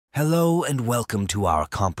Hello and welcome to our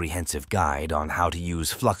comprehensive guide on how to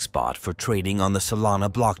use FluxBot for trading on the Solana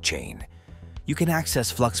blockchain. You can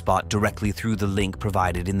access FluxBot directly through the link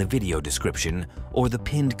provided in the video description or the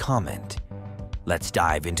pinned comment. Let's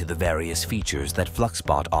dive into the various features that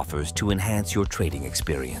FluxBot offers to enhance your trading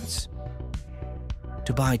experience.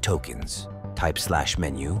 To buy tokens, type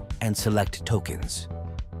 /menu and select Tokens.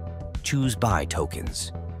 Choose Buy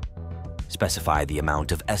Tokens. Specify the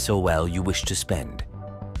amount of SOL you wish to spend.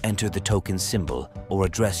 Enter the token symbol or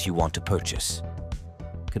address you want to purchase.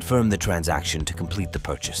 Confirm the transaction to complete the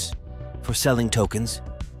purchase. For selling tokens,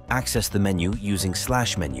 access the menu using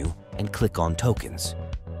 /menu and click on Tokens.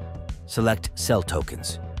 Select Sell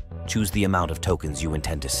Tokens. Choose the amount of tokens you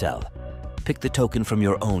intend to sell. Pick the token from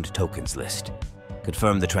your owned tokens list.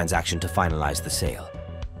 Confirm the transaction to finalize the sale.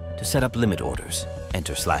 To set up limit orders,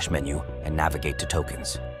 enter /menu and navigate to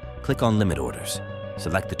Tokens. Click on Limit Orders.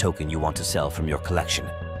 Select the token you want to sell from your collection.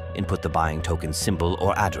 Input the buying token symbol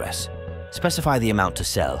or address. Specify the amount to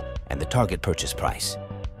sell and the target purchase price.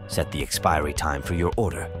 Set the expiry time for your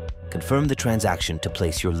order. Confirm the transaction to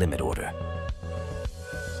place your limit order.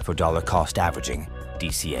 For dollar cost averaging,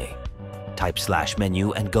 DCA, type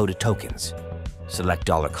 /menu and go to Tokens. Select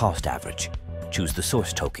dollar cost average. Choose the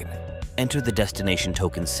source token. Enter the destination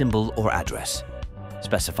token symbol or address.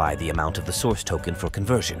 Specify the amount of the source token for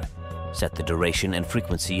conversion. Set the duration and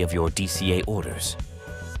frequency of your DCA orders.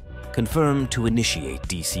 Confirm to initiate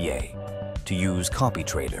DCA. To use Copy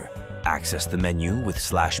Trader, access the menu with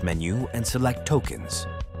 /menu and select Tokens.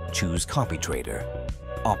 Choose Copy Trader.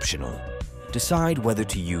 Optional. Decide whether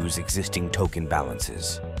to use existing token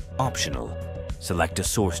balances. Optional. Select a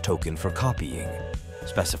source token for copying.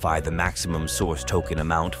 Specify the maximum source token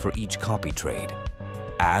amount for each copy trade.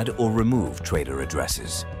 Add or remove trader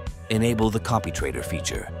addresses. Enable the Copy Trader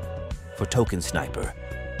feature. For Token Sniper,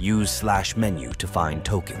 use /menu to find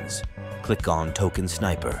tokens. Click on Token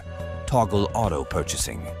Sniper. Toggle Auto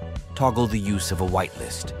Purchasing. Toggle the use of a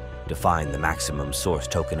whitelist. Define the maximum source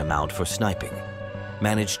token amount for sniping.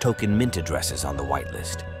 Manage token mint addresses on the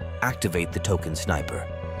whitelist. Activate the Token Sniper.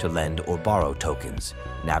 To lend or borrow tokens,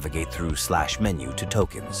 navigate through /menu to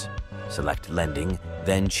Tokens. Select Lending,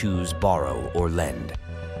 then choose Borrow or Lend.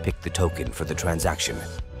 Pick the token for the transaction.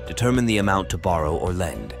 Determine the amount to borrow or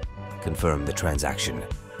lend. Confirm the transaction.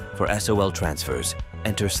 For SOL transfers,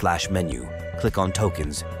 enter /menu, click on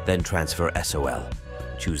Tokens, then transfer SOL.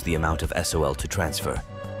 Choose the amount of SOL to transfer.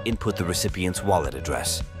 Input the recipient's wallet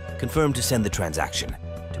address. Confirm to send the transaction.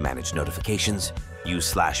 To manage notifications,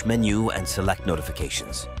 use /menu and select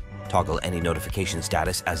Notifications. Toggle any notification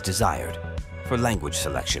status as desired. For language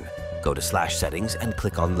selection, go to /settings and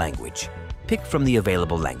click on Language. Pick from the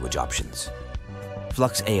available language options.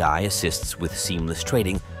 Flux AI assists with seamless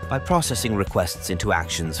trading by processing requests into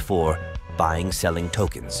actions for buying, selling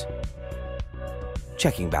tokens,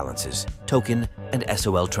 checking balances, token, and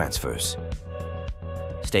SOL transfers.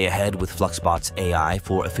 Stay ahead with FluxBot's AI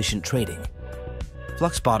for efficient trading.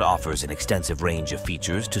 FluxBot offers an extensive range of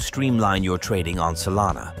features to streamline your trading on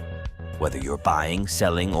Solana. Whether you're buying,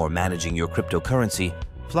 selling, or managing your cryptocurrency,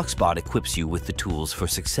 FluxBot equips you with the tools for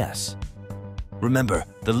success. Remember,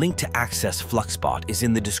 the link to access FluxBot is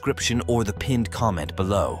in the description or the pinned comment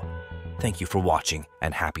below. Thank you for watching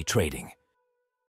and happy trading.